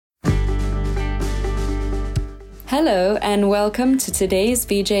Hello and welcome to today's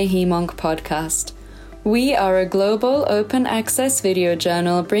VJ Hemonc podcast. We are a global open access video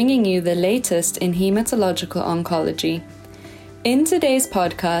journal bringing you the latest in hematological oncology. In today's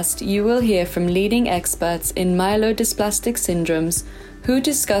podcast, you will hear from leading experts in myelodysplastic syndromes who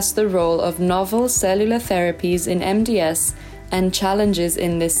discuss the role of novel cellular therapies in MDS and challenges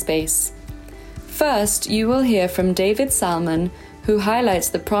in this space. First, you will hear from David Salmon, who highlights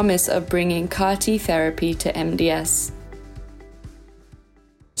the promise of bringing CAR-T therapy to MDS.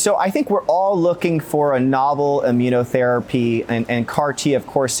 So I think we're all looking for a novel immunotherapy, and CAR-T, of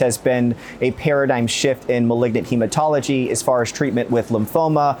course, has been a paradigm shift in malignant hematology as far as treatment with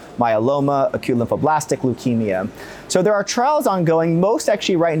lymphoma, myeloma, acute lymphoblastic leukemia. So there are trials ongoing. Most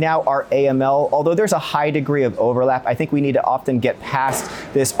actually right now are AML, although there's a high degree of overlap. I think we need to often get past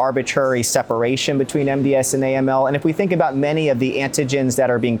this arbitrary separation between MDS and AML. And if we think about many of the antigens that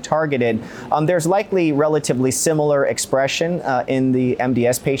are being targeted, there's likely relatively similar expression in the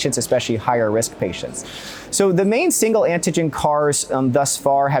MDS patients, especially higher risk patients. So the main single antigen CARs thus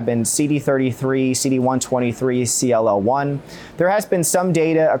far have been CD33, CD123, CLL1. There has been some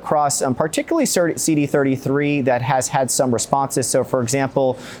data across particularly CD33 that has had some responses. So for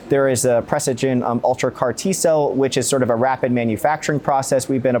example, there is a Precigen Ultra CAR T cell, which is sort of a rapid manufacturing process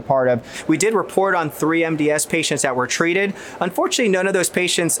we've been a part of. We did report on 3 MDS patients that were treated. Unfortunately, none of those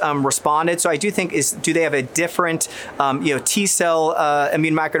patients responded. So I do think do they have a different T cell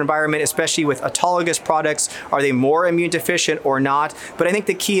immune microenvironment, especially with autologous products? Are they more immune deficient or not? But I think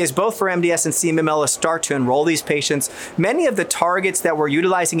the key is both for MDS and CMML is start to enroll these patients. Many of the targets that we're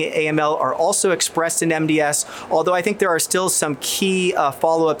utilizing in AML are also expressed in MDS, although I think there are still some key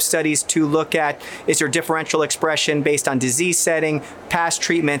follow-up studies to look at. Is there differential expression based on disease setting, past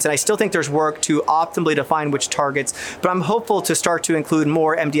treatments? And I still think there's work to optimally define which targets, but I'm hopeful to start to include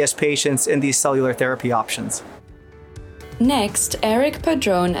more MDS patients in these cellular therapy options. Next, Eric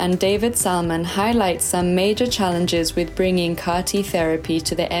Padron and David Salmon highlight some major challenges with bringing CAR-T therapy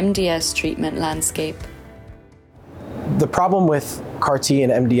to the MDS treatment landscape. The problem with CAR-T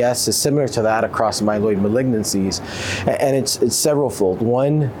and MDS is similar to that across myeloid malignancies, and it's several-fold.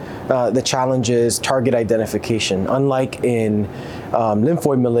 One, the challenge is target identification. Unlike in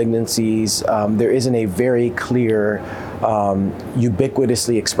lymphoid malignancies, there isn't a very clear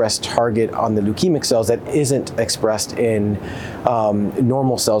ubiquitously expressed target on the leukemic cells that isn't expressed in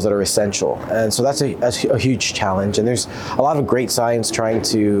normal cells that are essential. And so that's a huge challenge. And there's a lot of great science trying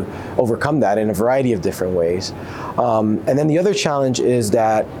to overcome that in a variety of different ways. And then the other challenge is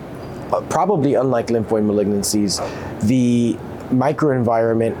that probably unlike lymphoid malignancies, the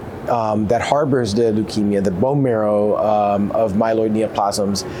microenvironment that harbors the leukemia, the bone marrow of myeloid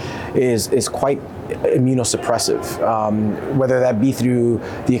neoplasms, is quite immunosuppressive, whether that be through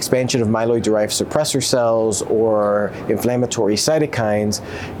the expansion of myeloid-derived suppressor cells or inflammatory cytokines,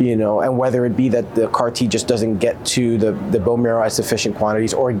 and whether it be that the CAR-T just doesn't get to the bone marrow at sufficient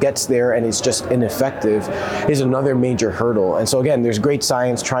quantities, or it gets there and it's just ineffective, is another major hurdle. And so again, there's great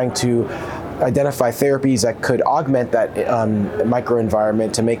science trying to identify therapies that could augment that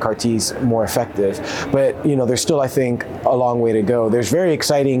microenvironment to make CAR-Ts more effective. But there's still, I think, a long way to go. There's very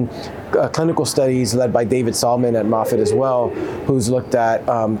exciting clinical studies led by David Salmon at Moffitt as well, who's looked at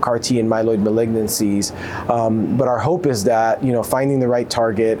CAR-T and myeloid malignancies. But our hope is that finding the right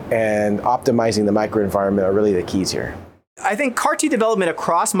target and optimizing the microenvironment are really the keys here. I think CAR-T development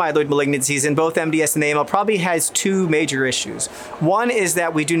across myeloid malignancies in both MDS and AML probably has 2 major issues. One is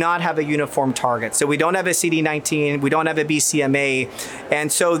that we do not have a uniform target. So we don't have a CD19, we don't have a BCMA,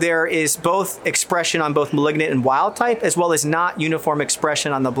 and so there is both expression on both malignant and wild type, as well as not uniform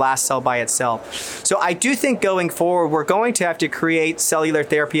expression on the blast cell by itself. So I do think going forward, we're going to have to create cellular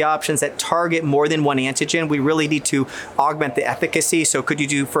therapy options that target more than one antigen. We really need to augment the efficacy. So could you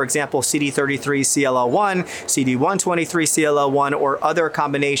do, for example, CD33 CLL1, CD123 CLL1, or other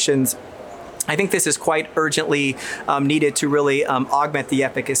combinations? I think this is quite urgently needed to really augment the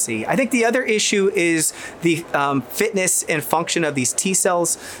efficacy. I think the other issue is the fitness and function of these T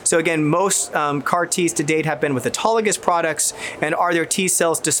cells. So again, most CAR-Ts to date have been with autologous products, and are their T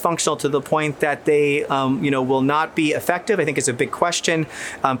cells dysfunctional to the point that they will not be effective? I think is a big question.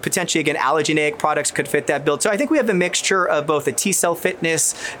 Potentially, again, allogeneic products could fit that bill. So I think we have a mixture of both a T cell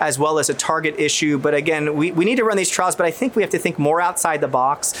fitness as well as a target issue. But again, we need to run these trials, but I think we have to think more outside the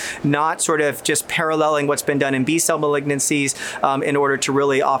box, not sort of just paralleling what's been done in B-cell malignancies in order to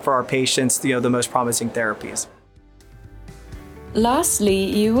really offer our patients the most promising therapies. Lastly,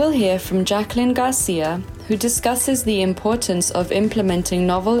 you will hear from Jacqueline Garcia, who discusses the importance of implementing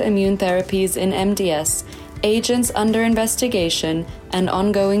novel immune therapies in MDS, agents under investigation, and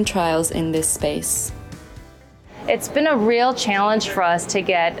ongoing trials in this space. It's been a real challenge for us to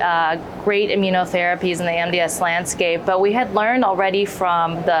get great immunotherapies in the MDS landscape, but we had learned already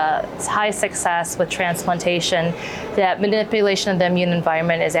from the high success with transplantation that manipulation of the immune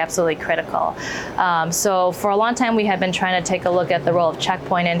environment is absolutely critical. So for a long time, we had been trying to take a look at the role of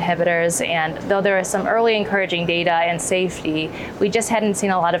checkpoint inhibitors, and though there is some early encouraging data and safety, we just hadn't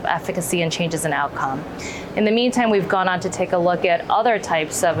seen a lot of efficacy and changes in outcome. In the meantime, we've gone on to take a look at other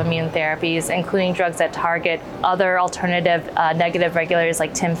types of immune therapies, including drugs that target other alternative negative regulators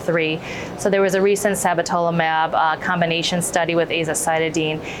like TIM3. So there was a recent sabatolimab combination study with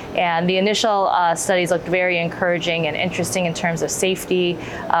azacitidine, and the initial studies looked very encouraging and interesting in terms of safety,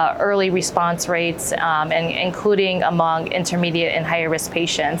 early response rates, and including among intermediate and higher risk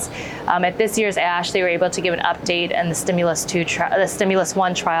patients. At this year's ASH, they were able to give an update on the Stimulus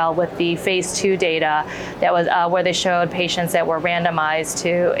 1 trial with the phase 2 data that was where they showed patients that were randomized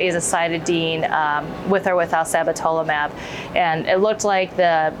to azacitidine with or without sabatolimab, and it looked like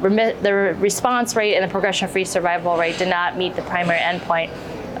the response rate and the progression-free survival rate did not meet the primary endpoint.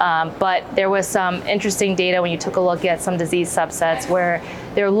 But there was some interesting data when you took a look at some disease subsets where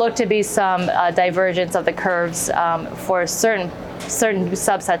there looked to be some divergence of the curves for certain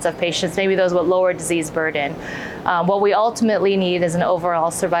subsets of patients, maybe those with lower disease burden. What we ultimately need is an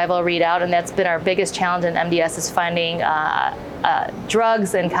overall survival readout, and that's been our biggest challenge in MDS, is finding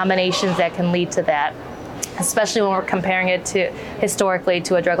drugs and combinations that can lead to that, especially when we're comparing it to historically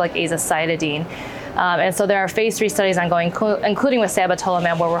to a drug like azacitidine. And so there are phase 3 studies ongoing, including with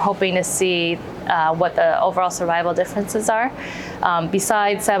sabatolimab, where we're hoping to see what the overall survival differences are.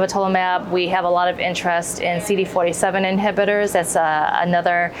 Besides sabatolimab, we have a lot of interest in CD47 inhibitors. That's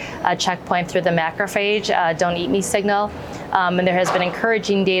another checkpoint through the macrophage don't eat me signal. And there has been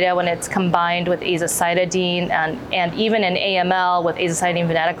encouraging data when it's combined with azacitidine and even in AML with azacitidine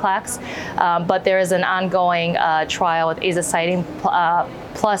venetoclax. But there is an ongoing trial with azacitidine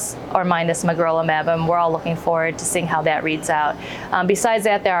plus or minus magrolimab, and we're all looking forward to seeing how that reads out. Besides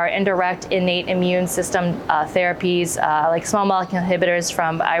that, there are indirect innate immune system therapies like small molecule inhibitors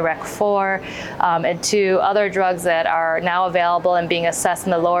from IRAK4 and 2 other drugs that are now available and being assessed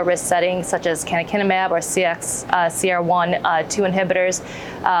in the lower risk settings, such as canakinumab or CRC1 2 inhibitors,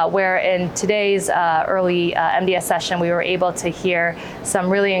 where in today's early MDS session, we were able to hear some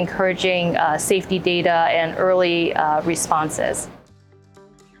really encouraging safety data and early responses.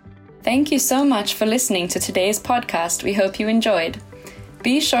 Thank you so much for listening to today's podcast. We hope you enjoyed.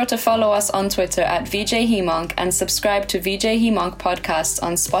 Be sure to follow us on Twitter at VJHemonk and subscribe to VJ Hemonk podcasts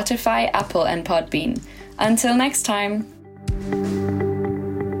on Spotify, Apple, and Podbean. Until next time.